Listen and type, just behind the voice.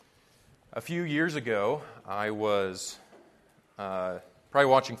A few years ago, I was probably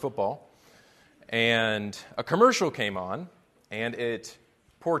watching football, and a commercial came on, and it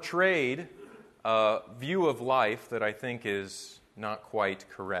portrayed a view of life that I think is not quite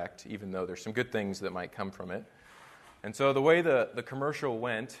correct, even though there's some good things that might come from it. And so the way the commercial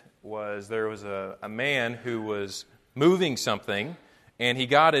went was there was a man who was moving something, and he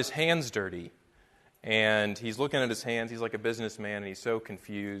got his hands dirty. And he's looking at his hands. He's like a businessman, and he's so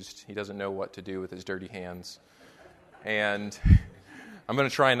confused. He doesn't know what to do with his dirty hands. And I'm going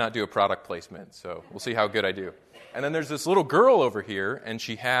to try and not do a product placement, so we'll see how good I do. And then there's this little girl over here, and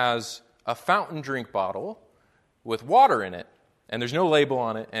she has a fountain drink bottle with water in it. And there's no label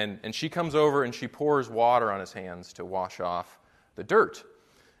on it. And she comes over, and she pours water on his hands to wash off the dirt.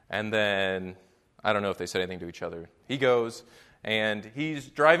 And then, I don't know if they said anything to each other. He goes, and he's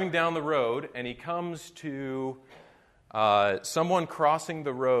driving down the road, and he comes to someone crossing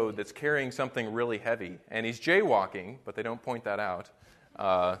the road that's carrying something really heavy. And he's jaywalking, but they don't point that out.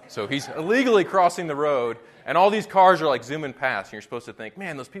 So he's illegally crossing the road, and all these cars are like zooming past, and you're supposed to think,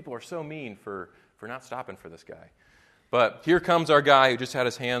 man, those people are so mean for not stopping for this guy. But here comes our guy who just had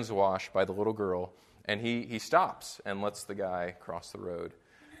his hands washed by the little girl, and he stops and lets the guy cross the road.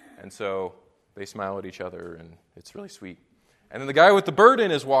 And so they smile at each other, and it's really sweet. And then the guy with the burden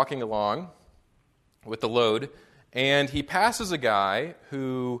is walking along with the load, and he passes a guy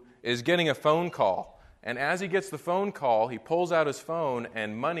who is getting a phone call. And as he gets the phone call, he pulls out his phone,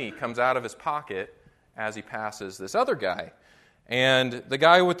 and money comes out of his pocket as he passes this other guy. And the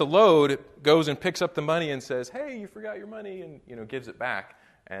guy with the load goes and picks up the money and says, "Hey, you forgot your money," and gives it back.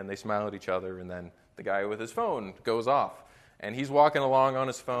 And they smile at each other, and then the guy with his phone goes off. And he's walking along on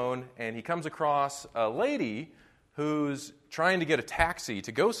his phone, and he comes across a lady who's trying to get a taxi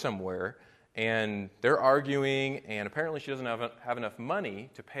to go somewhere, and they're arguing, and apparently she doesn't have enough money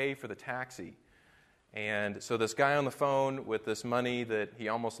to pay for the taxi. And so this guy on the phone with this money that he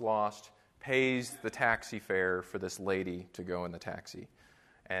almost lost pays the taxi fare for this lady to go in the taxi.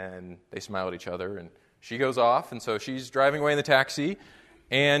 And they smile at each other, and she goes off, and so she's driving away in the taxi,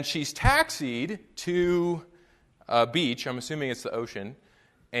 and she's taxied to a beach. I'm assuming it's the ocean.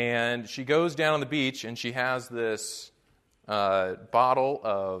 And she goes down on the beach, and she has this bottle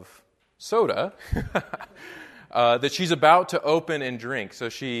of soda that she's about to open and drink. So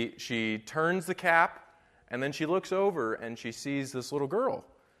she turns the cap, and then she looks over, and she sees this little girl.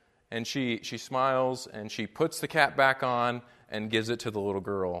 And she smiles, and she puts the cap back on and gives it to the little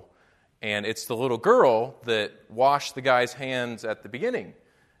girl. And it's the little girl that washed the guy's hands at the beginning.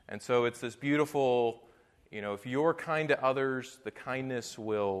 And so it's this beautiful, if you're kind to others, the kindness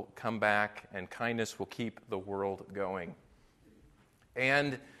will come back, and kindness will keep the world going.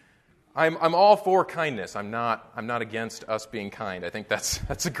 And I'm all for kindness. I'm not against us being kind. I think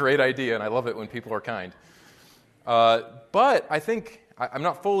that's a great idea, and I love it when people are kind. But I think I'm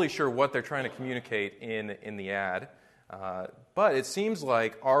not fully sure what they're trying to communicate in the ad. But it seems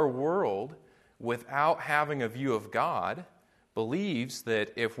like our world, without having a view of God, believes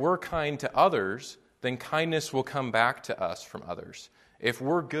that if we're kind to others, then kindness will come back to us from others. If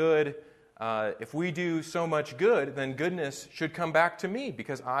we're good, if we do so much good, then goodness should come back to me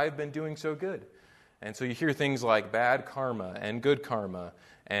because I've been doing so good. And so you hear things like bad karma and good karma,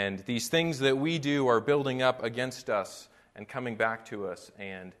 and these things that we do are building up against us and coming back to us.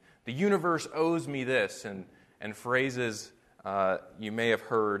 And the universe owes me this, and phrases you may have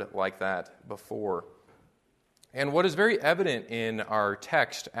heard like that before. And what is very evident in our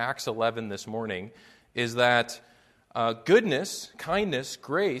text, Acts 11 this morning, is that goodness, kindness,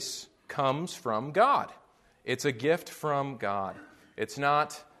 grace comes from God. It's a gift from God. It's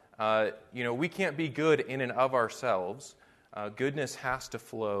not, we can't be good in and of ourselves. Goodness has to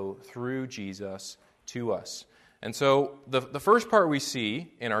flow through Jesus to us. And so the first part we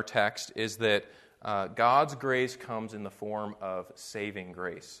see in our text is that God's grace comes in the form of saving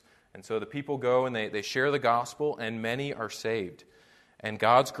grace. And so the people go and they share the gospel, and many are saved. And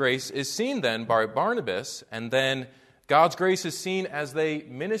God's grace is seen then by Barnabas, and then God's grace is seen as they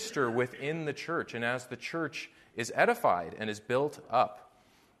minister within the church and as the church is edified and is built up.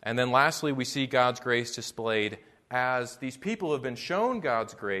 And then lastly, we see God's grace displayed as these people have been shown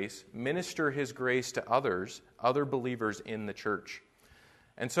God's grace, minister His grace to others, other believers in the church.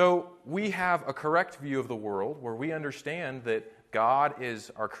 And so we have a correct view of the world where we understand that God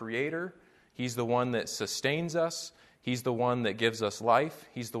is our creator. He's the one that sustains us. He's the one that gives us life.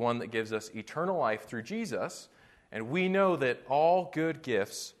 He's the one that gives us eternal life through Jesus. And we know that all good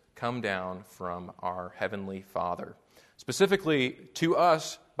gifts come down from our Heavenly Father, specifically to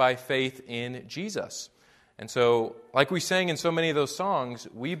us by faith in Jesus. And so, like we sang in so many of those songs,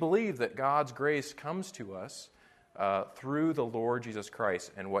 we believe that God's grace comes to us through the Lord Jesus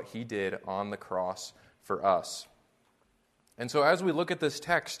Christ and what He did on the cross for us. And so as we look at this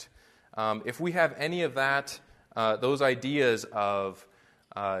text, if we have any of that, those ideas of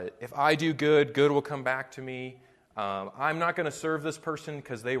if I do good, good will come back to me. I'm not going to serve this person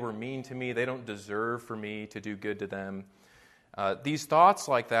because they were mean to me. They don't deserve for me to do good to them. These thoughts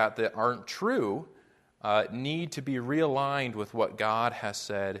like that aren't true need to be realigned with what God has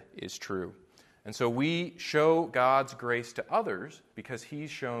said is true. And so we show God's grace to others because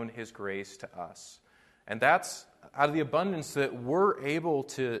He's shown His grace to us. And that's out of the abundance that we're able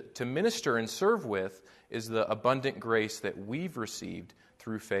to minister and serve with is the abundant grace that we've received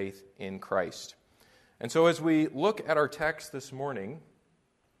through faith in Christ. And so as we look at our text this morning,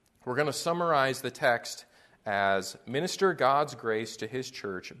 we're going to summarize the text as minister God's grace to His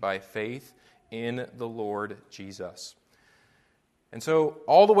church by faith in the Lord Jesus. And so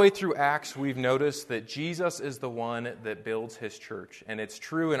all the way through Acts, we've noticed that Jesus is the one that builds His church. And it's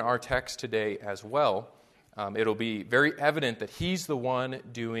true in our text today as well. It'll be very evident that He's the one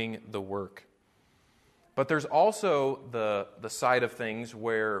doing the work. But there's also the side of things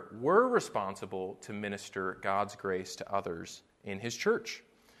where we're responsible to minister God's grace to others in His church.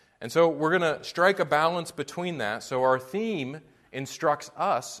 And so we're going to strike a balance between that. So our theme instructs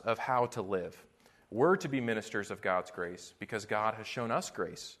us of how to live. We're to be ministers of God's grace because God has shown us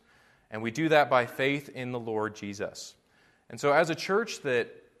grace. And we do that by faith in the Lord Jesus. And so as a church that,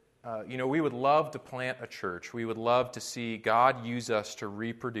 we would love to plant a church. We would love to see God use us to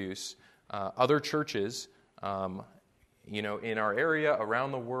reproduce other churches, in our area,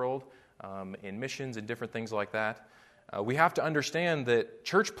 around the world, in missions and different things like that. We have to understand that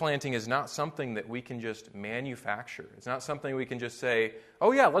church planting is not something that we can just manufacture. It's not something we can just say,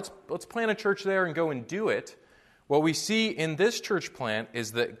 oh yeah, let's plant a church there and go and do it. What we see in this church plant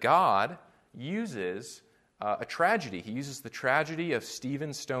is that God uses a tragedy. He uses the tragedy of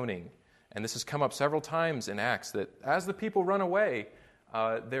Stephen's stoning. And this has come up several times in Acts, that as the people run away,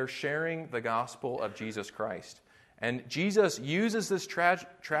 they're sharing the gospel of Jesus Christ. And Jesus uses this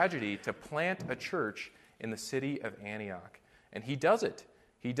tragedy to plant a church in the city of Antioch. And He does it.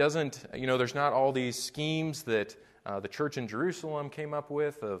 He doesn't, there's not all these schemes that the church in Jerusalem came up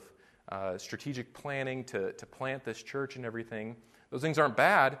with of strategic planning to plant this church and everything. Those things aren't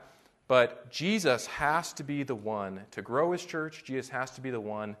bad, but Jesus has to be the one to grow His church. Jesus has to be the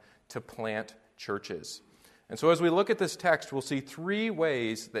one to plant churches. And so as we look at this text, we'll see three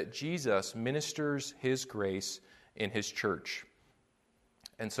ways that Jesus ministers His grace in His church.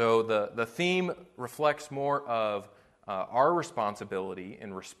 And so the theme reflects more of our responsibility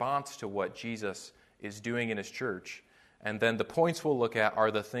in response to what Jesus is doing in His church. And then the points we'll look at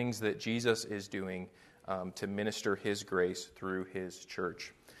are the things that Jesus is doing to minister His grace through His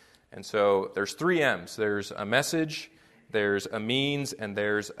church. And so there's 3 M's. There's a message, there's a means, and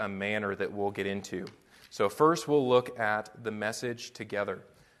there's a manner that we'll get into. So first we'll look at the message together.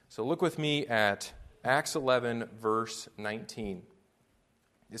 So look with me at Acts 11, verse 19.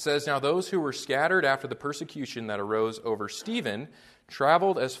 It says, "Now those who were scattered after the persecution that arose over Stephen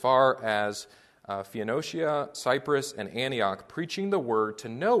traveled as far as Phoenicia, Cyprus, and Antioch, preaching the word to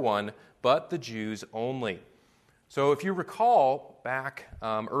no one but the Jews only." So if you recall back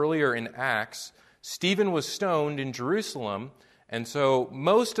earlier in Acts, Stephen was stoned in Jerusalem, and so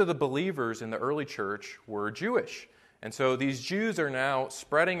most of the believers in the early church were Jewish. And so these Jews are now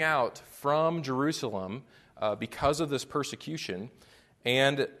spreading out from Jerusalem because of this persecution.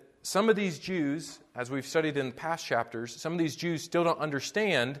 And some of these Jews, as we've studied in past chapters, some of these Jews still don't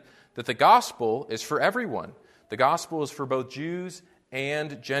understand that the gospel is for everyone. The gospel is for both Jews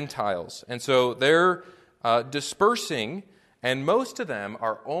and Gentiles. And so they're dispersing, and most of them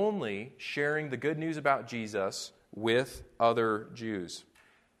are only sharing the good news about Jesus with other Jews.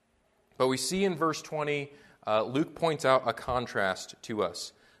 But we see in verse 20, Luke points out a contrast to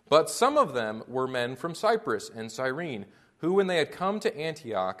us. "But some of them were men from Cyprus and Cyrene, who, when they had come to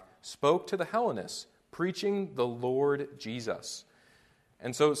Antioch, spoke to the Hellenists, preaching the Lord Jesus."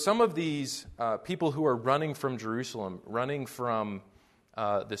 And so some of these people who are running from Jerusalem, running from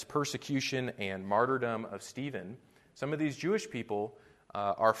this persecution and martyrdom of Stephen, some of these Jewish people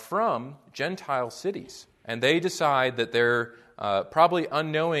are from Gentile cities. And they decide that they're probably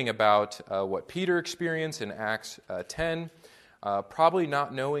unknowing about what Peter experienced in Acts 10, probably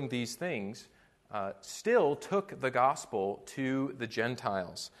not knowing these things, still took the gospel to the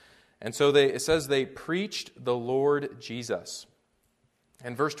Gentiles. And so it says they preached the Lord Jesus.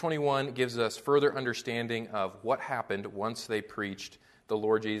 And verse 21 gives us further understanding of what happened once they preached the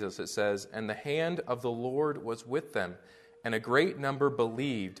Lord Jesus. It says, "And the hand of the Lord was with them, and a great number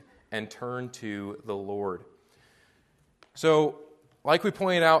believed and turned to the Lord." So, like we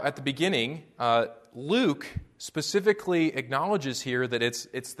pointed out at the beginning, Luke specifically acknowledges here that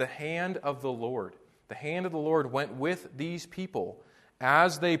it's the hand of the Lord. The hand of the Lord went with these people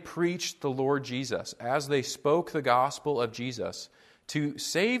as they preached the Lord Jesus, as they spoke the gospel of Jesus to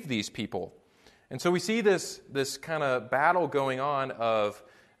save these people. And so we see this kind of battle going on of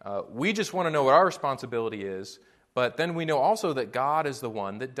we just want to know what our responsibility is, but then we know also that God is the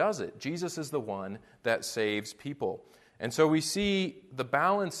one that does it. Jesus is the one that saves people. And so we see the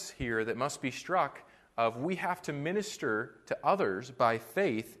balance here that must be struck of we have to minister to others by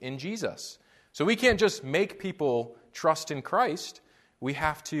faith in Jesus. So we can't just make people trust in Christ. We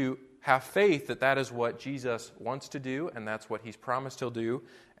have to have faith that that is what Jesus wants to do, and that's what he's promised he'll do,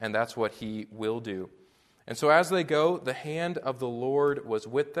 and that's what he will do. And so as they go, the hand of the Lord was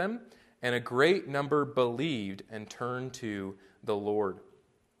with them, and a great number believed and turned to the Lord.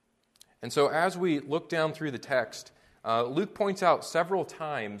 And so as we look down through the text, Luke points out several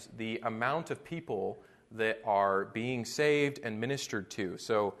times the amount of people that are being saved and ministered to.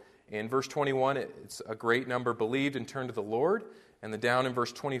 So in verse 21, it's a great number believed and turned to the Lord. And then down in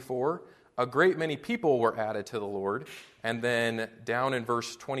verse 24, a great many people were added to the Lord. And then down in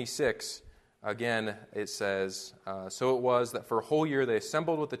verse 26, again, it says, "So it was that for a whole year they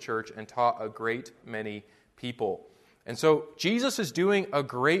assembled with the church and taught a great many people." And so Jesus is doing a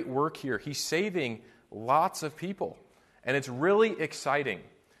great work here. He's saving lots of people. And it's really exciting.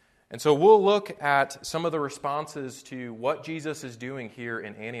 And so we'll look at some of the responses to what Jesus is doing here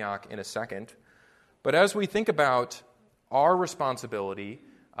in Antioch in a second. But as we think about our responsibility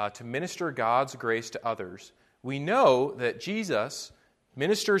to minister God's grace to others, we know that Jesus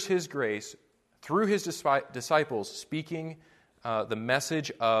ministers his grace through his disciples speaking the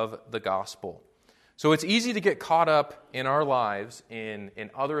message of the gospel. So it's easy to get caught up in our lives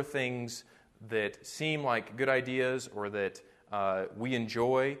in other things that seem like good ideas or that we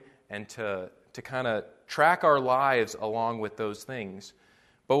enjoy, and to kind of track our lives along with those things.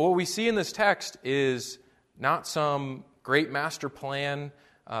 But what we see in this text is not some great master plan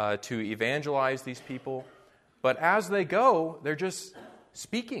to evangelize these people, but as they go, they're just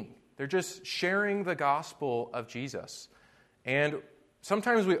speaking. They're just sharing the gospel of Jesus. And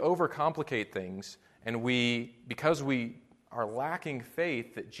sometimes we overcomplicate things, and because we are lacking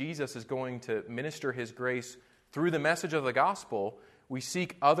faith that Jesus is going to minister his grace through the message of the gospel, we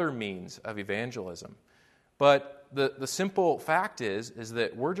seek other means of evangelism. But the simple fact is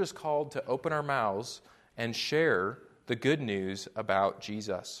that we're just called to open our mouths and share the good news about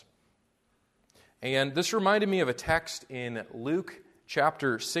Jesus. And this reminded me of a text in Luke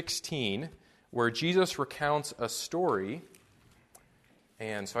chapter 16 where Jesus recounts a story.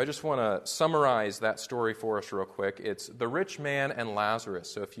 And so I just want to summarize that story for us real quick. It's the rich man and Lazarus.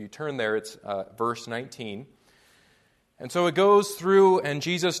 So if you turn there, it's verse 19. And so it goes through, and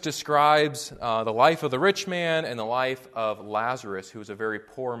Jesus describes the life of the rich man and the life of Lazarus, who was a very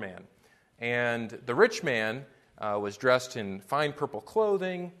poor man. And the rich man was dressed in fine purple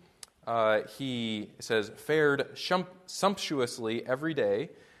clothing. He says, fared sumptuously every day.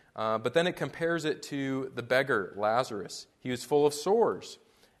 But then it compares it to the beggar, Lazarus. He was full of sores,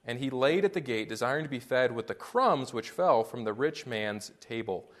 and he laid at the gate, desiring to be fed with the crumbs which fell from the rich man's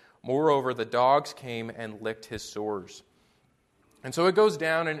table. Moreover, the dogs came and licked his sores. And so it goes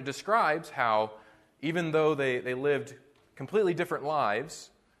down and it describes how, even though they lived completely different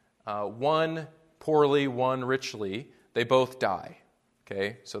lives, one poorly, one richly, they both die.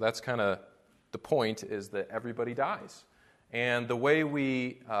 Okay, so that's kind of the point, is that everybody dies. And the way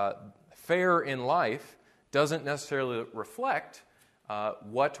we fare in life doesn't necessarily reflect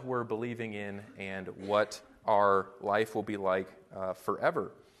what we're believing in and what our life will be like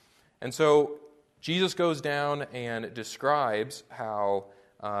forever. And so Jesus goes down and describes how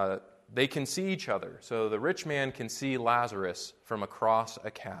they can see each other. So the rich man can see Lazarus from across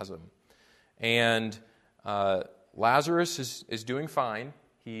a chasm. And Lazarus is doing fine.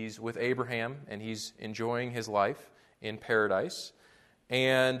 He's with Abraham, and he's enjoying his life in paradise.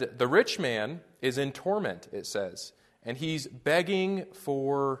 And the rich man is in torment, it says. And he's begging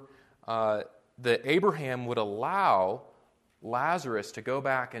for that Abraham would allow Lazarus to go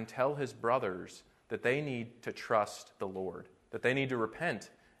back and tell his brothers that they need to trust the Lord, that they need to repent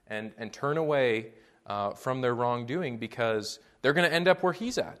and turn away from their wrongdoing, because they're going to end up where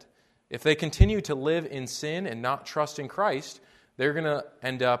he's at. If they continue to live in sin and not trust in Christ, they're going to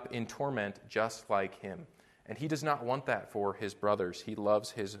end up in torment just like him. And he does not want that for his brothers. He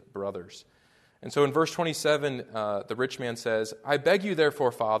loves his brothers. And so in verse 27, the rich man says, I beg you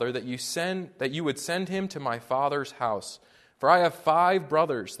therefore, Father, that you would send him to my father's house. For I have 5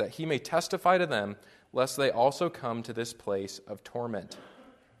 brothers, that he may testify to them, lest they also come to this place of torment.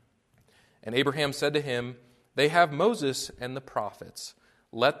 And Abraham said to him, They have Moses and the prophets.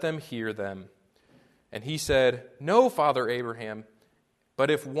 Let them hear them. And he said, No, Father Abraham, but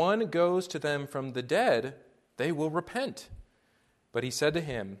if one goes to them from the dead, they will repent. But he said to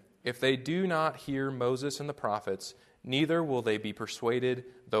him, If they do not hear Moses and the prophets, neither will they be persuaded,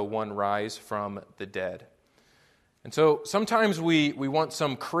 though one rise from the dead. And so sometimes we want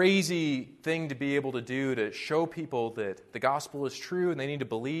some crazy thing to be able to do to show people that the gospel is true and they need to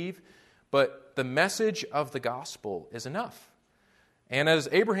believe, but the message of the gospel is enough. And as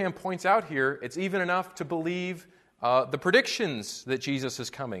Abraham points out here, it's even enough to believe the predictions that Jesus is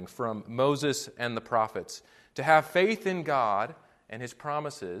coming from Moses and the prophets. To have faith in God and his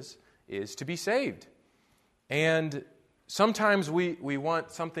promises is to be saved. And sometimes we want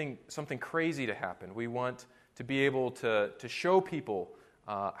something crazy to happen. We want to be able to show people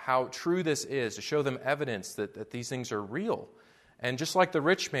how true this is, to show them evidence that these things are real. And just like the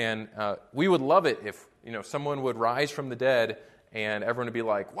rich man, we would love it if someone would rise from the dead and everyone would be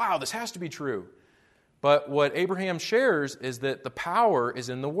like, wow, this has to be true. But what Abraham shares is that the power is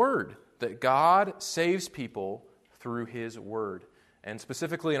in the Word, that God saves people through His Word, and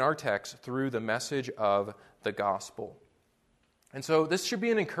specifically in our text, through the message of the gospel. And so this should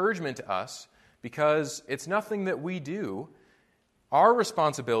be an encouragement to us, because it's nothing that we do. Our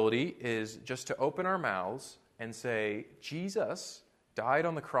responsibility is just to open our mouths and say, Jesus died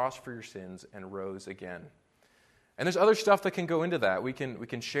on the cross for your sins and rose again. And there's other stuff that can go into that. We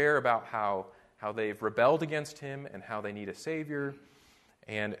can share about how they've rebelled against Him and how they need a Savior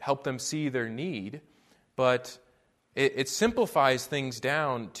and help them see their need. But it simplifies things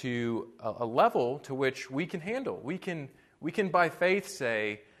down to a level to which we can handle. We can by faith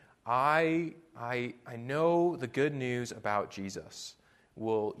say, I know the good news about Jesus.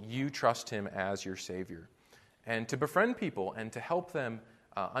 Will you trust Him as your Savior? And to befriend people and to help them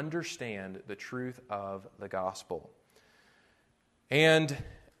understand the truth of the gospel. And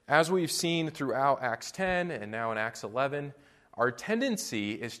as we've seen throughout Acts 10 and now in Acts 11, our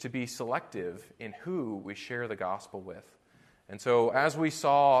tendency is to be selective in who we share the gospel with. And so as we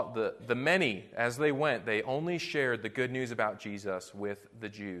saw the many, as they went, they only shared the good news about Jesus with the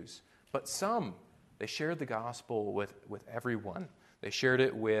Jews. But some, they shared the gospel with everyone. They shared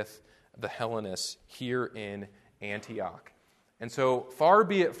it with the Hellenists here in Antioch. And so far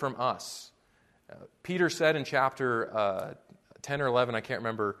be it from us. Peter said in chapter 10 or 11, I can't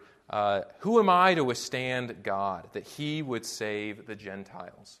remember, who am I to withstand God, that He would save the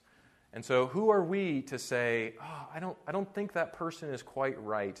Gentiles? And so who are we to say, I don't think that person is quite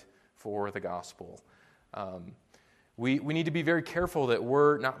right for the gospel? We need to be very careful that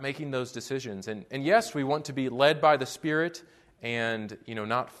we're not making those decisions. And yes, we want to be led by the Spirit and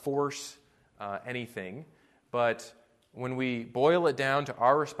not force anything. But when we boil it down to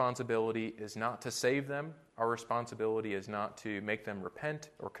our responsibility is not to save them, our responsibility is not to make them repent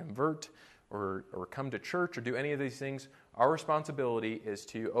or convert or come to church or do any of these things. Our responsibility is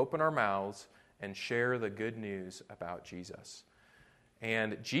to open our mouths and share the good news about Jesus.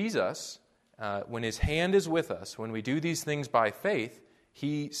 And Jesus, when His hand is with us, when we do these things by faith,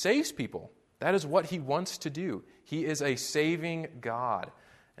 He saves people. That is what He wants to do. He is a saving God.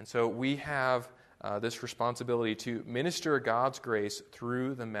 And so we have this responsibility to minister God's grace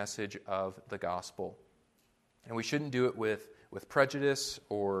through the message of the gospel. And we shouldn't do it with prejudice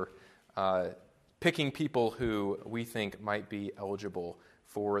or picking people who we think might be eligible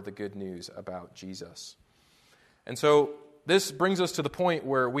for the good news about Jesus. And so this brings us to the point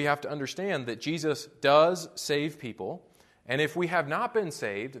where we have to understand that Jesus does save people. And if we have not been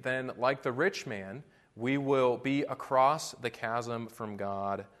saved, then like the rich man, we will be across the chasm from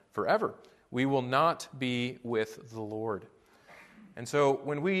God forever. We will not be with the Lord. And so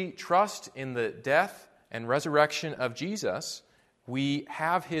when we trust in the death and resurrection of Jesus, we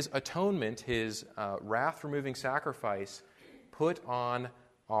have His atonement, His wrath-removing sacrifice, put on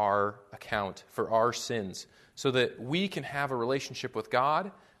our account for our sins, so that we can have a relationship with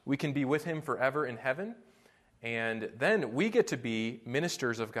God, we can be with Him forever in heaven, and then we get to be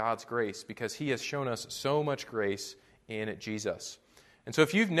ministers of God's grace because He has shown us so much grace in Jesus. And so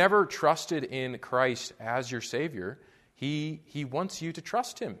if you've never trusted in Christ as your Savior, He wants you to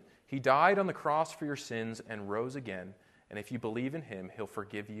trust Him. He died on the cross for your sins and rose again. And if you believe in Him, He'll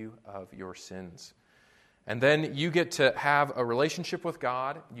forgive you of your sins. And then you get to have a relationship with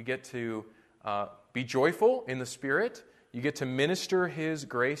God. You get to be joyful in the Spirit. You get to minister His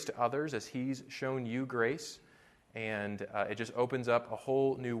grace to others as He's shown you grace. And it just opens up a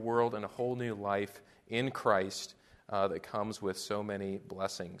whole new world and a whole new life in Christ that comes with so many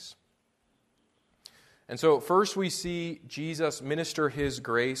blessings. And so first we see Jesus minister His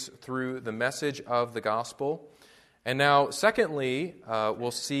grace through the message of the gospel. And now secondly,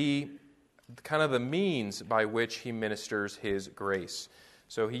 we'll see kind of the means by which He ministers His grace.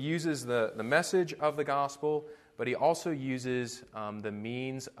 So He uses the message of the gospel, but He also uses the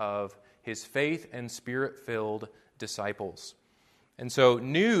means of His faith and Spirit-filled disciples. And so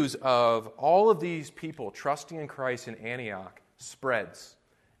news of all of these people trusting in Christ in Antioch spreads.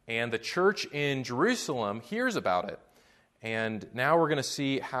 And the church in Jerusalem hears about it. And now we're going to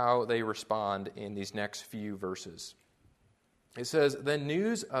see how they respond in these next few verses. It says, "Then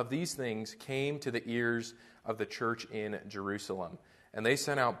news of these things came to the ears of the church in Jerusalem, and they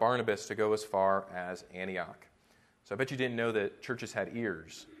sent out Barnabas to go as far as Antioch." So I bet you didn't know that churches had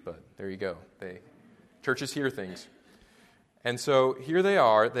ears, but there you go. Churches hear things. And so here they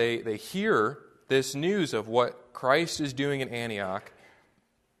are. They hear this news of what Christ is doing in Antioch,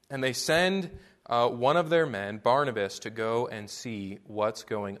 and they send one of their men, Barnabas, to go and see what's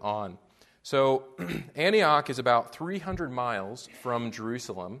going on. So Antioch is about 300 miles from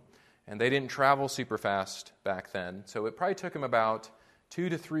Jerusalem, and they didn't travel super fast back then. So it probably took him about 2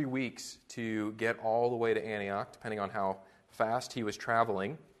 to 3 weeks to get all the way to Antioch, depending on how fast he was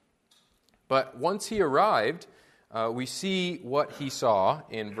traveling. But once he arrived, we see what he saw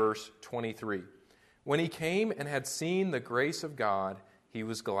in verse 23. "When he came and had seen the grace of God, he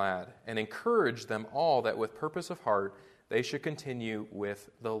was glad, and encouraged them all that with purpose of heart they should continue with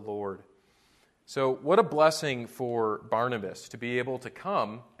the Lord." So what a blessing for Barnabas to be able to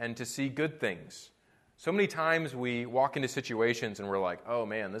come and to see good things. So many times we walk into situations and we're like, oh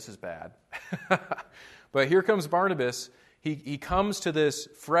man, this is bad. But here comes Barnabas. He comes to this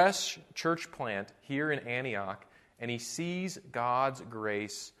fresh church plant here in Antioch, and he sees God's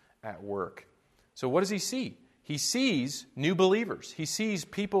grace at work. So what does he see? He sees new believers. He sees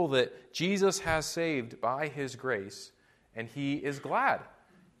people that Jesus has saved by His grace, and he is glad.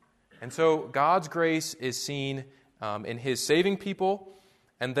 And so God's grace is seen in His saving people,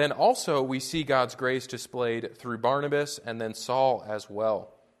 and then also we see God's grace displayed through Barnabas and then Saul as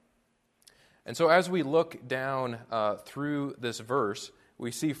well. And so as we look down through this verse,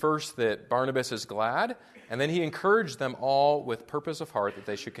 we see first that Barnabas is glad, and then he encouraged them all with purpose of heart that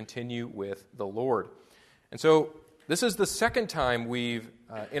they should continue with the Lord. And so this is the second time we've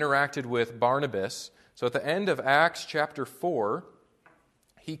interacted with Barnabas. So at the end of Acts chapter 4,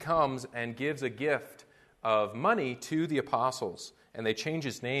 he comes and gives a gift of money to the apostles, and they change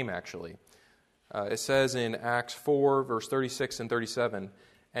his name actually. It says in Acts 4, verse 36 and 37,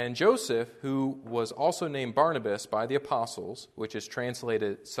 "And Joseph, who was also named Barnabas by the apostles," which is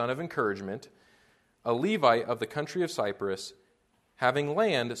translated son of encouragement, "a Levite of the country of Cyprus, having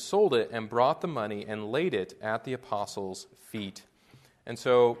land, sold it and brought the money and laid it at the apostles' feet." And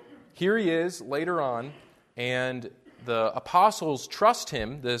so here he is later on, and the apostles trust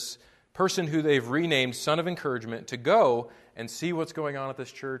him, this person who they've renamed son of encouragement, to go and see what's going on at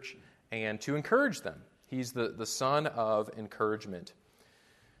this church and to encourage them. He's the son of encouragement.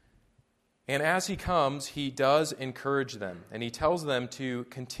 And as he comes, he does encourage them, and he tells them to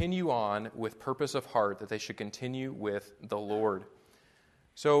continue on with purpose of heart, that they should continue with the Lord.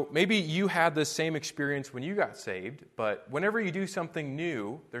 So maybe you had this same experience when you got saved, but whenever you do something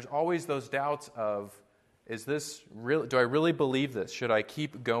new, there's always those doubts of, is this real? Do I really believe this? Should I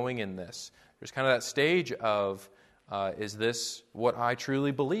keep going in this? There's kind of that stage of, is this what I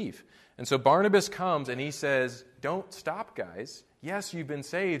truly believe? And so Barnabas comes and he says, don't stop, guys. Yes, you've been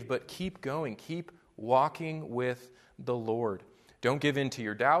saved, but keep going. Keep walking with the Lord. Don't give in to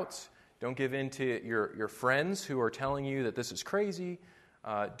your doubts. Don't give in to your friends who are telling you that this is crazy.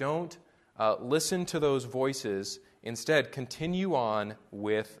 Don't listen to those voices. Instead, continue on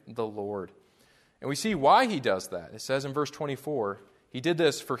with the Lord. And we see why he does that. It says in verse 24, he did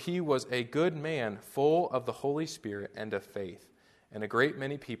this for he was a good man, full of the Holy Spirit and of faith, and a great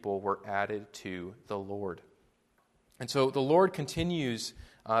many people were added to the Lord. And so the Lord continues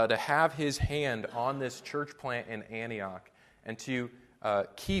to have his hand on this church plant in Antioch and to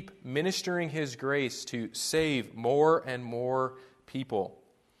keep ministering his grace to save more and more people.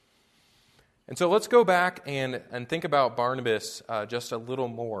 And so let's go back and think about Barnabas just a little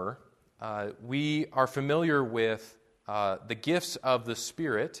more. We are familiar with the gifts of the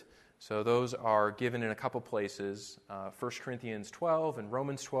Spirit. So those are given in a couple places. 1 Corinthians 12 and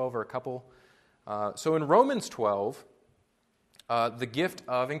Romans 12 are a couple. So in Romans 12, the gift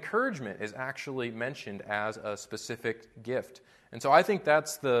of encouragement is actually mentioned as a specific gift. And so I think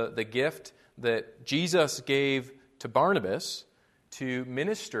that's the gift that Jesus gave to Barnabas to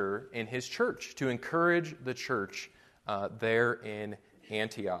minister in his church, to encourage the church there in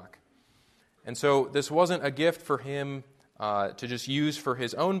Antioch. And so this wasn't a gift for him to just use for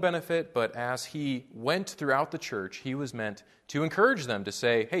his own benefit, but as he went throughout the church, he was meant to encourage them to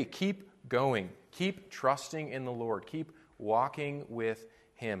say, hey, keep going, keep trusting in the Lord, keep walking with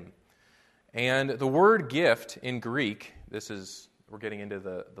him. And the word gift in Greek, we're getting into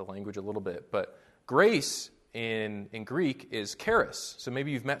the language a little bit, but grace in Greek is charis. So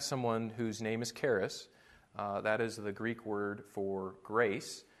maybe you've met someone whose name is charis. That is the Greek word for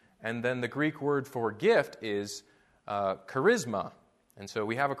grace. And then the Greek word for gift is charisma. And so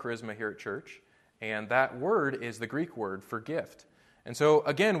we have a charisma here at church, and that word is the Greek word for gift. And so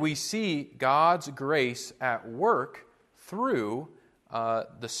again, we see God's grace at work through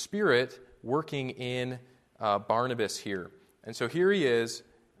the Spirit working in Barnabas here. And so here he is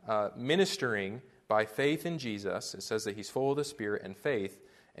ministering by faith in Jesus. It says that he's full of the Spirit and faith.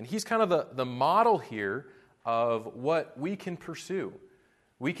 And he's kind of the model here of what we can pursue.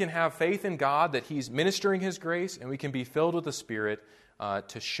 We can have faith in God that he's ministering his grace, and we can be filled with the Spirit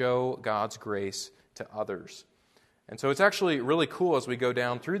to show God's grace to others. And so it's actually really cool as we go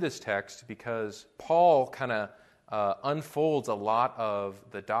down through this text because Paul kind of unfolds a lot of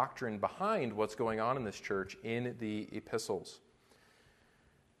the doctrine behind what's going on in this church in the epistles.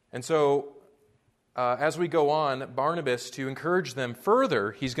 And so as we go on, Barnabas, to encourage them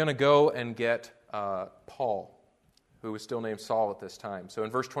further, he's going to go and get Paul, who was still named Saul at this time. So in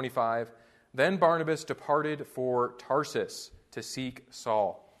verse 25, then Barnabas departed for Tarsus to seek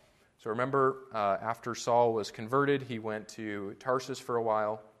Saul. So remember, after Saul was converted, he went to Tarsus for a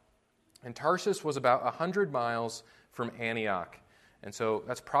while. And Tarsus was about 100 miles from Antioch. And so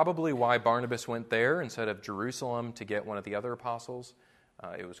that's probably why Barnabas went there instead of Jerusalem to get one of the other apostles.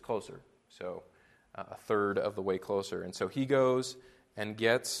 It was closer, so a third of the way closer. And so he goes and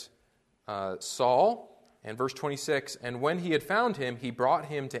gets Saul. And verse 26, and when he had found him, he brought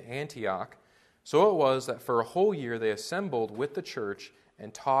him to Antioch. So it was that for a whole year they assembled with the church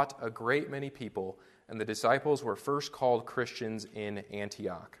and taught a great many people, and the disciples were first called Christians in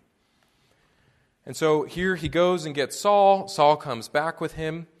Antioch. And so here he goes and gets Saul. Saul comes back with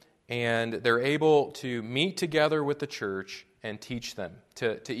him, and they're able to meet together with the church and teach them,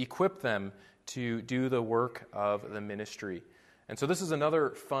 to equip them to do the work of the ministry. And so this is another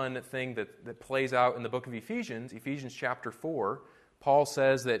fun thing that plays out in the book of Ephesians. Ephesians chapter 4, Paul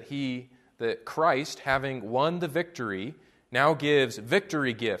says that Christ, having won the victory, now gives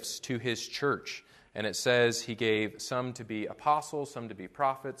victory gifts to his church. And it says he gave some to be apostles, some to be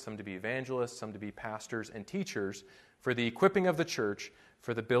prophets, some to be evangelists, some to be pastors and teachers for the equipping of the church,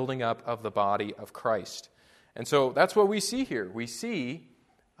 for the building up of the body of Christ. And so that's what we see here. We see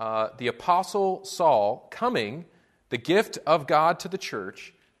the apostle Saul coming, the gift of God to the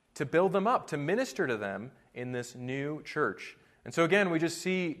church, to build them up, to minister to them in this new church. And so again, we just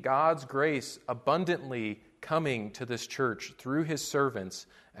see God's grace abundantly coming to this church through his servants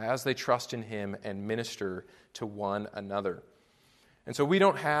as they trust in him and minister to one another. And so we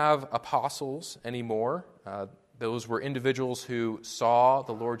don't have apostles anymore. Those were individuals who saw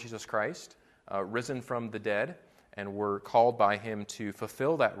the Lord Jesus Christ risen from the dead and were called by him to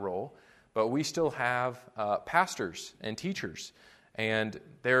fulfill that role. But we still have pastors and teachers. And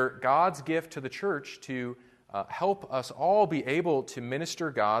they're God's gift to the church to help us all be able to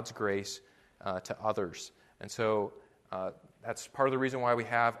minister God's grace to others. And so that's part of the reason why we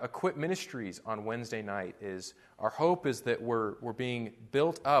have Equip Ministries on Wednesday night. Is our hope is that we're being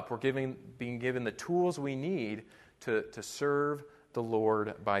built up, we're being given the tools we need to serve the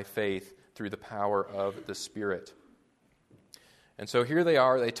Lord by faith through the power of the Spirit. And so here they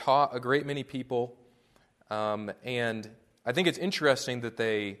are. They taught a great many people, and I think it's interesting that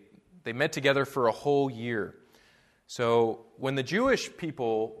they met together for a whole year. So when the Jewish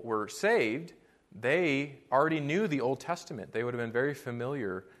people were saved, they already knew the Old Testament. They would have been very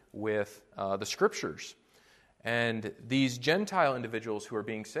familiar with the Scriptures. And these Gentile individuals who are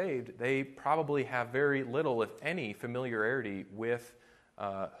being saved, they probably have very little, if any, familiarity with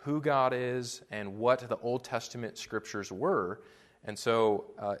who God is and what the Old Testament Scriptures were. And so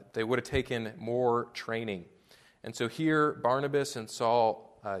they would have taken more training. And so here, Barnabas and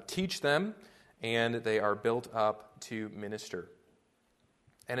Saul teach them, and they are built up to minister.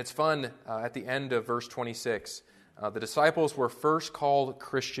 And it's fun, at the end of verse 26, the disciples were first called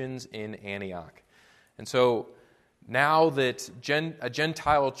Christians in Antioch. And so now that a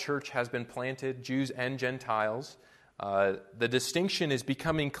Gentile church has been planted, Jews and Gentiles, the distinction is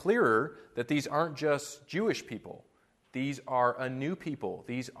becoming clearer that these aren't just Jewish people. These are a new people.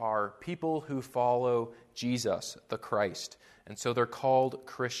 These are people who follow Jesus, the Christ. And so they're called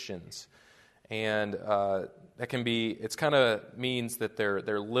Christians. And it's kind of means that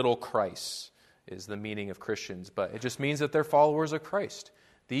they're little Christs is the meaning of Christians. But it just means that they're followers of Christ.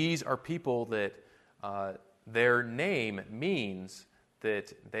 These are people that their name means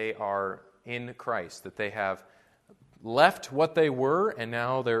that they are in Christ, that they have left what they were, and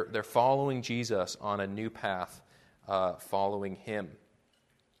now they're following Jesus on a new path, following Him.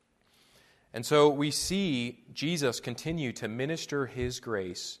 And so we see Jesus continue to minister His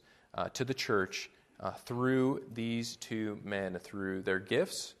grace to the church through these two men, through their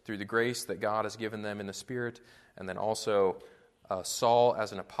gifts, through the grace that God has given them in the Spirit, and then also Saul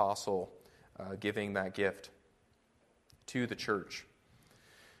as an apostle giving that gift to the church.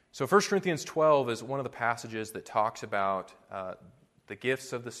 So 1 Corinthians 12 is one of the passages that talks about the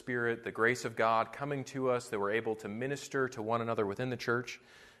gifts of the Spirit, the grace of God coming to us, that we're able to minister to one another within the church.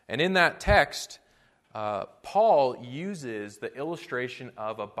 And in that text, Paul uses the illustration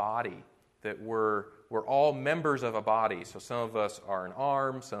of a body, that we're all members of a body. So some of us are an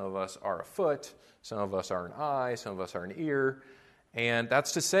arm, some of us are a foot, some of us are an eye, some of us are an ear. And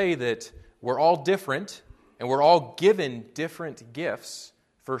that's to say that we're all different, and we're all given different gifts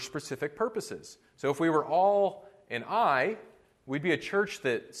for specific purposes. So if we were all an eye, we'd be a church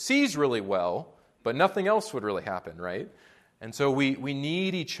that sees really well, but nothing else would really happen, right? And so we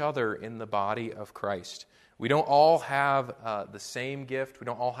need each other in the body of Christ. We don't all have the same gift. We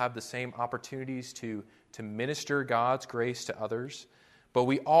don't all have the same opportunities to minister God's grace to others, but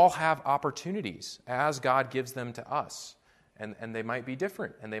we all have opportunities as God gives them to us. And they might be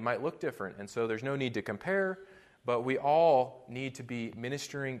different, and they might look different. And so there's no need to compare, but we all need to be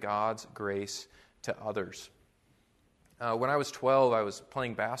ministering God's grace to others. When I was 12, I was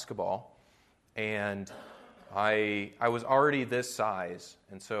playing basketball, and I was already this size,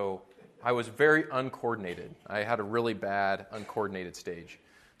 and so I was very uncoordinated. I had a really bad uncoordinated stage.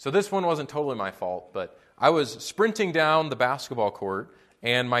 So this one wasn't totally my fault, but I was sprinting down the basketball court,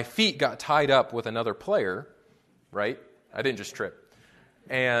 and my feet got tied up with another player, right? I didn't just trip.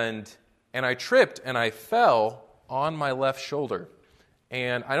 And I tripped, and I fell on my left shoulder.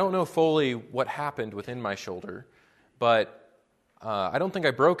 And I don't know fully what happened within my shoulder, but I don't think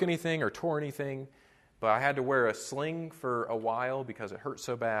I broke anything or tore anything, but I had to wear a sling for a while because it hurt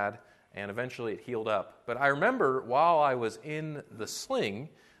so bad, and eventually it healed up. But I remember while I was in the sling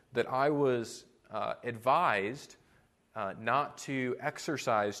that I was advised not to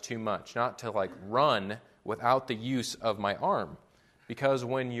exercise too much, not to run without the use of my arm, because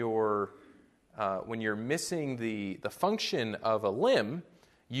when you're missing the function of a limb,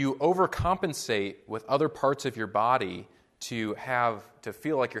 you overcompensate with other parts of your body to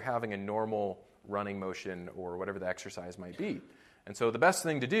feel like you're having a normal running motion or whatever the exercise might be. And so the best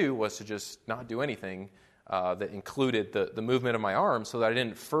thing to do was to just not do anything that included the movement of my arm, so that I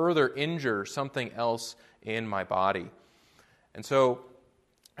didn't further injure something else in my body. And so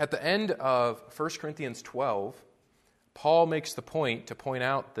at the end of 1 Corinthians 12, Paul makes the point to point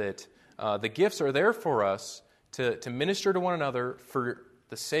out that the gifts are there for us to minister to one another for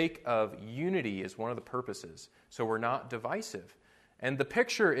the sake of unity is one of the purposes. So we're not divisive. And the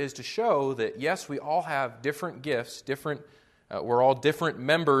picture is to show that, yes, we all have different gifts, we're all different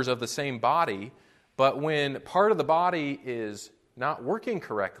members of the same body, but when part of the body is not working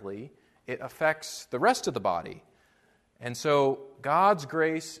correctly, it affects the rest of the body. And so God's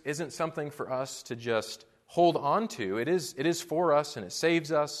grace isn't something for us to just hold on to. It is for us, and it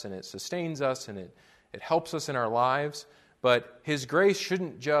saves us, and it sustains us, and it helps us in our lives. But His grace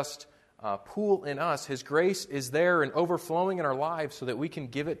shouldn't just pool in us. His grace is there and overflowing in our lives so that we can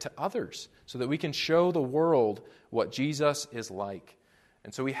give it to others, so that we can show the world what Jesus is like.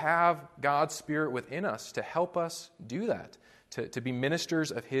 And so we have God's Spirit within us to help us do that, to be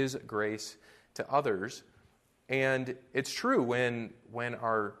ministers of His grace to others. And it's true, when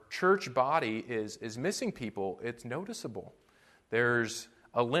our church body is missing people, it's noticeable. There's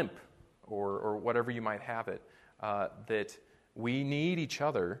a limp, or whatever you might have it, that we need each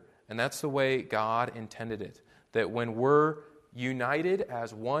other, and that's the way God intended it. That when we're united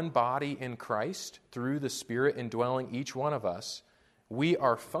as one body in Christ through the Spirit indwelling each one of us, we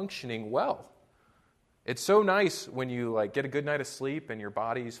are functioning well. It's so nice when you get a good night of sleep and your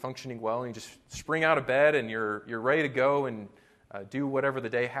body's functioning well, and you just spring out of bed and you're ready to go and do whatever the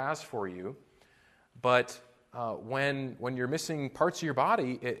day has for you. But when you're missing parts of your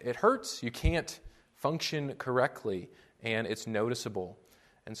body, it hurts. You can't function correctly, and it's noticeable.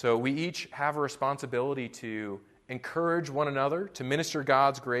 And so we each have a responsibility to encourage one another, to minister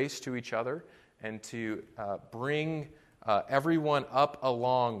God's grace to each other, and to bring everyone up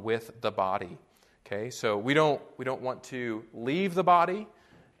along with the body. Okay, so we don't want to leave the body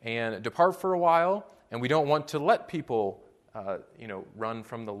and depart for a while, and we don't want to let people run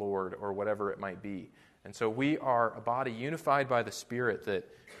from the Lord or whatever it might be. And so we are a body unified by the Spirit, that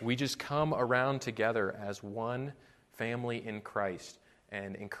we just come around together as one family in Christ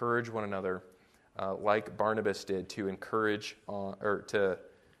and encourage one another, like Barnabas did, to encourage or to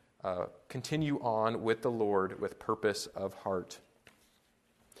continue on with the Lord with purpose of heart.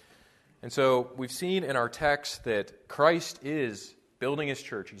 And so we've seen in our text that Christ is building His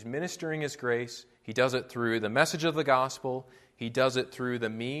church. He's ministering His grace. He does it through the message of the gospel. He does it through the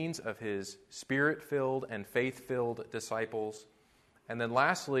means of His Spirit-filled and faith-filled disciples. And then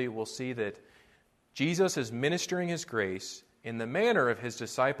lastly, we'll see that Jesus is ministering His grace in the manner of His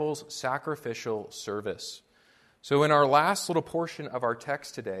disciples' sacrificial service. So in our last little portion of our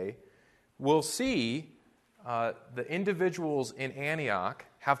text today, we'll see the individuals in Antioch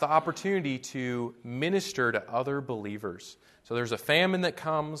have the opportunity to minister to other believers. So there's a famine that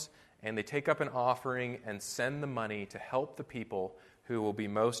comes, and they take up an offering and send the money to help the people who will be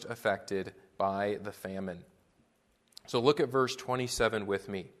most affected by the famine. So look at verse 27 with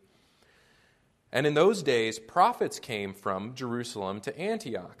me. And in those days, prophets came from Jerusalem to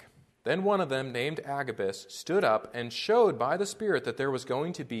Antioch. Then one of them, named Agabus, stood up and showed by the Spirit that there was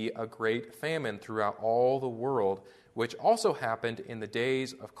going to be a great famine throughout all the world, which also happened in the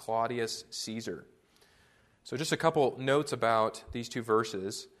days of Claudius Caesar. So just a couple notes about these two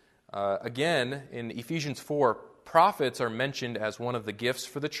verses. Again, in Ephesians 4, prophets are mentioned as one of the gifts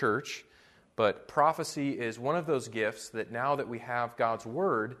for the church, but prophecy is one of those gifts that now that we have God's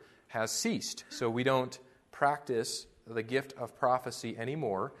Word has ceased. So we don't practice the gift of prophecy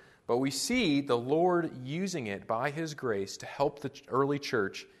anymore, but we see the Lord using it by His grace to help the early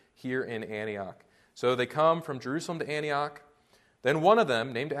church here in Antioch. So they come from Jerusalem to Antioch. Then one of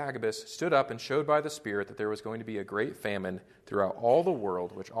them, named Agabus, stood up and showed by the Spirit that there was going to be a great famine throughout all the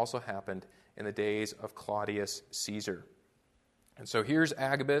world, which also happened in the days of Claudius Caesar. And so here's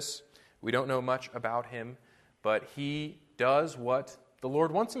Agabus. We don't know much about him, but he does what the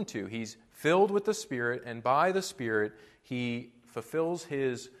Lord wants him to. He's filled with the Spirit, and by the Spirit, he fulfills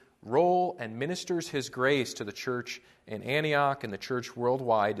his role and ministers His grace to the church in Antioch and the church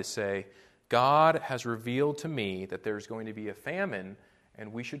worldwide to say, God has revealed to me that there's going to be a famine,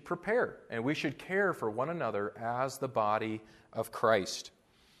 and we should prepare, and we should care for one another as the body of Christ.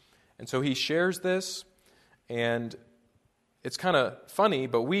 And so he shares this, and it's kind of funny,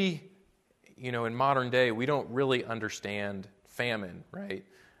 but we, in modern day, we don't really understand famine, right?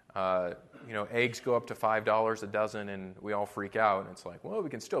 Eggs go up to $5 a dozen, and we all freak out, and it's like, well, we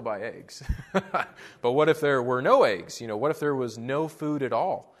can still buy eggs. But what if there were no eggs? What if there was no food at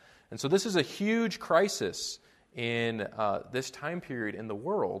all? And so this is a huge crisis in this time period in the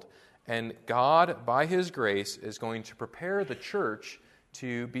world, and God, by His grace, is going to prepare the church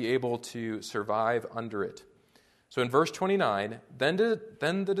to be able to survive under it. So in verse 29, then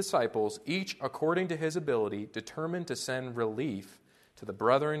the disciples, each according to his ability, determined to send relief to the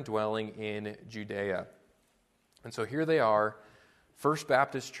brethren dwelling in Judea. And so here they are, First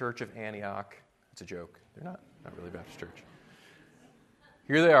Baptist Church of Antioch. It's a joke. They're not really Baptist church.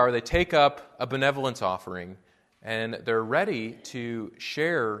 Here they are. They take up a benevolence offering, and they're ready to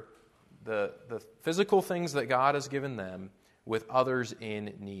share the physical things that God has given them with others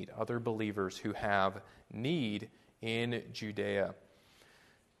in need, other believers who have need in Judea.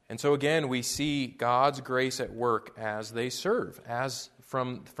 And so again, we see God's grace at work as they serve. As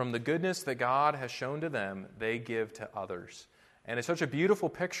from the goodness that God has shown to them, they give to others. And it's such a beautiful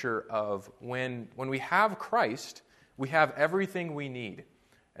picture of when we have Christ, we have everything we need.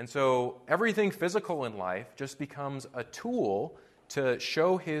 And so everything physical in life just becomes a tool to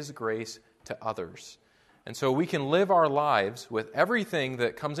show His grace to others. And so we can live our lives with everything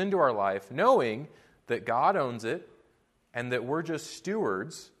that comes into our life, knowing that God owns it and that we're just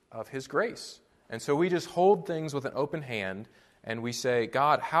stewards of His grace. And so we just hold things with an open hand and we say,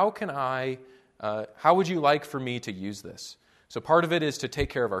 God, how would you like for me to use this? So part of it is to take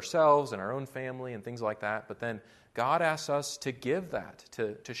care of ourselves and our own family and things like that, but then God asks us to give that,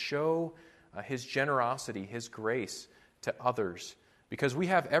 to show His generosity, His grace to others, because we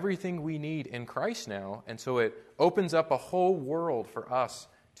have everything we need in Christ now, and so it opens up a whole world for us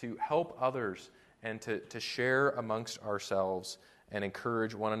to help others and to share amongst ourselves and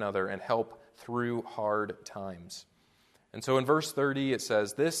encourage one another and help through hard times. And so in verse 30 it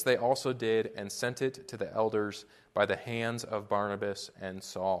says, "This they also did and sent it to the elders by the hands of Barnabas and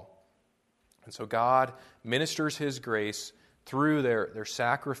Saul." And so God ministers His grace through their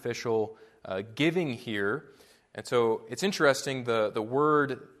sacrificial giving here. And so it's interesting, the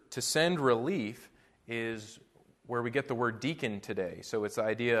word to send relief is where we get the word deacon today. So it's the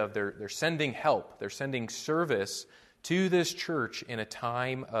idea of they're sending help, they're sending service to this church in a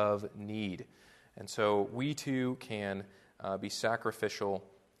time of need. And so we too can be sacrificial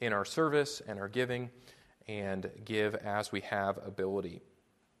in our service and our giving and give as we have ability.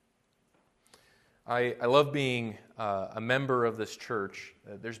 I love being a member of this church.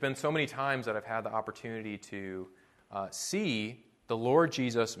 There's been so many times that I've had the opportunity to see the Lord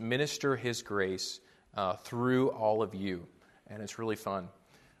Jesus minister His grace through all of you, and it's really fun.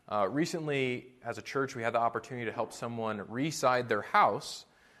 Recently, as a church, we had the opportunity to help someone re-side their house,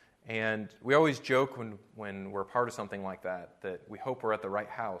 and we always joke when we're part of something like that we hope we're at the right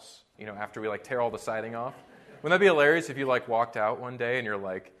house, after we tear all the siding off. Wouldn't that be hilarious if you walked out one day and you're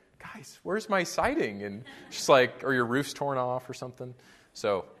like, guys, where's my siding? And just or your roof's torn off or something.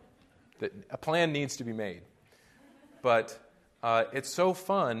 So a plan needs to be made. But it's so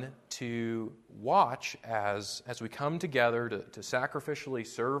fun to watch as we come together to sacrificially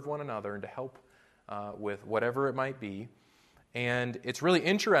serve one another and to help with whatever it might be. And it's really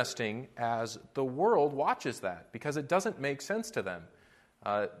interesting as the world watches that, because it doesn't make sense to them.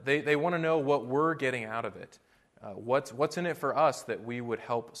 They want to know what we're getting out of it. What's in it for us that we would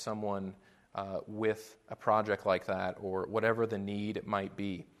help someone with a project like that, or whatever the need might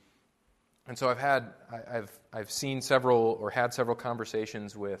be. And so I've seen several or had several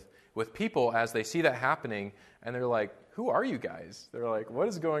conversations with people as they see that happening, and they're like, "Who are you guys?" They're like, "What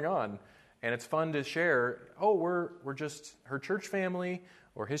is going on?" And it's fun to share. Oh, we're just her church family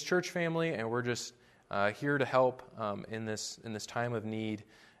or his church family, and we're just here to help in this time of need.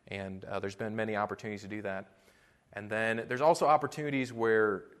 And there's been many opportunities to do that. And then there's also opportunities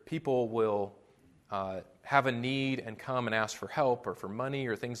where people will have a need and come and ask for help or for money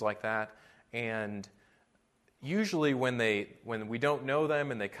or things like that. And usually when we don't know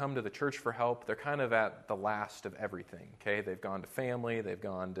them and they come to the church for help, they're kind of at the last of everything. Okay, they've gone to family, they've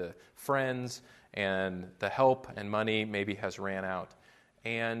gone to friends, and the help and money maybe has ran out.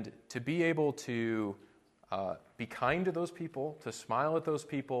 And to be able to be kind to those people, to smile at those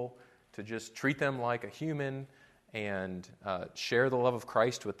people, to just treat them like a human, and share the love of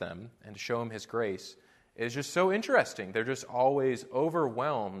Christ with them, and to show them His grace, is just so interesting. They're just always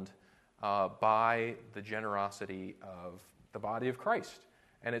overwhelmed by the generosity of the body of Christ.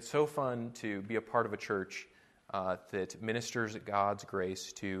 And it's so fun to be a part of a church that ministers God's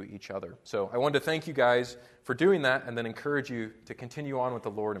grace to each other. So I wanted to thank you guys for doing that, and then encourage you to continue on with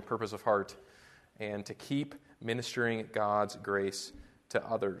the Lord in purpose of heart, and to keep ministering God's grace to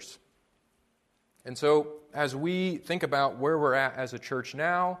others. And so as we think about where we're at as a church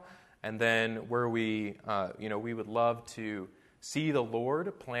now, and then where we would love to see the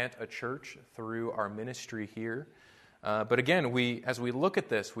Lord plant a church through our ministry here. But again, as we look at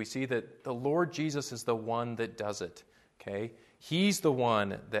this, we see that the Lord Jesus is the one that does it. Okay, He's the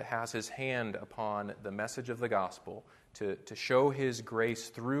one that has His hand upon the message of the gospel to show His grace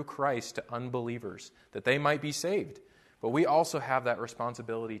through Christ to unbelievers, that they might be saved. But we also have that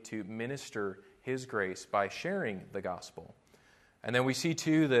responsibility to minister His grace by sharing the gospel. And then we see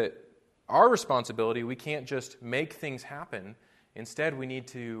too that our responsibility, we can't just make things happen. Instead, we need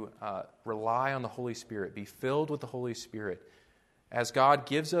to rely on the Holy Spirit, be filled with the Holy Spirit. As God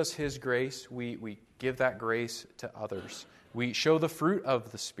gives us His grace, we give that grace to others. We show the fruit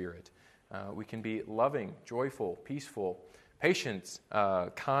of the Spirit. We can be loving, joyful, peaceful, patient,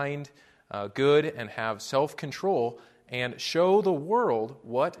 kind, good, and have self-control, and show the world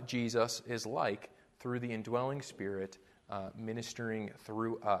what Jesus is like through the indwelling Spirit ministering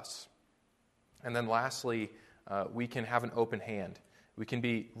through us. And then lastly, we can have an open hand. We can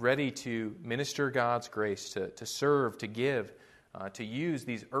be ready to minister God's grace, to serve, to give, to use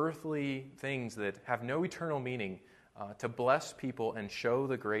these earthly things that have no eternal meaning to bless people and show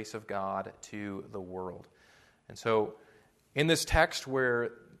the grace of God to the world. And so in this text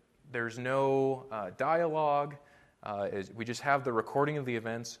where there's no dialogue, we just have the recording of the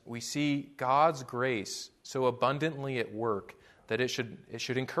events, we see God's grace so abundantly at work that it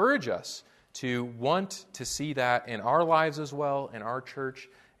should encourage us to want to see that in our lives as well, in our church,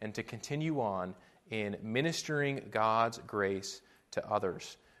 and to continue on in ministering God's grace to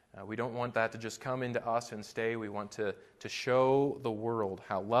others. We don't want that to just come into us and stay. We want to show the world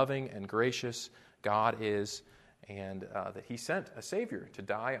how loving and gracious God is, and that He sent a Savior to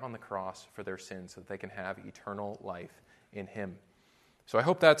die on the cross for their sins so that they can have eternal life in Him. So I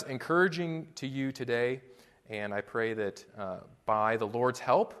hope that's encouraging to you today, and I pray that by the Lord's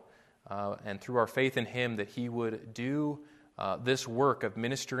help, and through our faith in him, that he would do this work of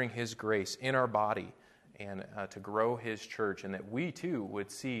ministering his grace in our body and to grow his church, and that we too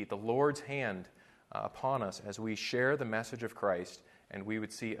would see the Lord's hand upon us as we share the message of Christ, and we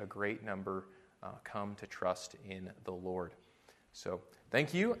would see a great number come to trust in the Lord. So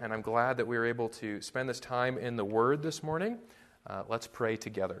thank you, and I'm glad that we were able to spend this time in the Word this morning. Let's pray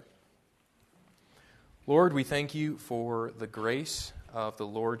together. Lord, we thank you for the grace of the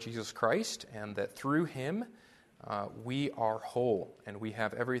Lord Jesus Christ, and that through him we are whole and we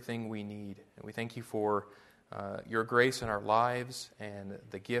have everything we need. And we thank you for your grace in our lives and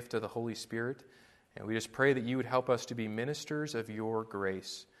the gift of the Holy Spirit. And we just pray that you would help us to be ministers of your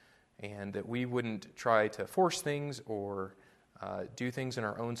grace, and that we wouldn't try to force things or do things in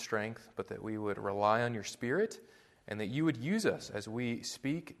our own strength, but that we would rely on your Spirit, and that you would use us as we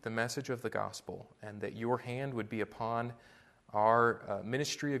speak the message of the gospel, and that your hand would be upon our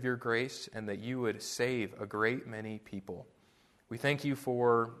ministry of your grace, and that you would save a great many people. We thank you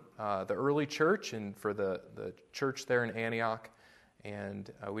for the early church and for the church there in Antioch, and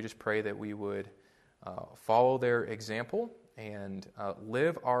we just pray that we would follow their example and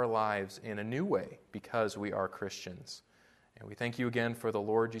live our lives in a new way because we are Christians. And we thank you again for the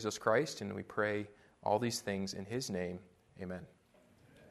Lord Jesus Christ, and we pray all these things in his name. Amen.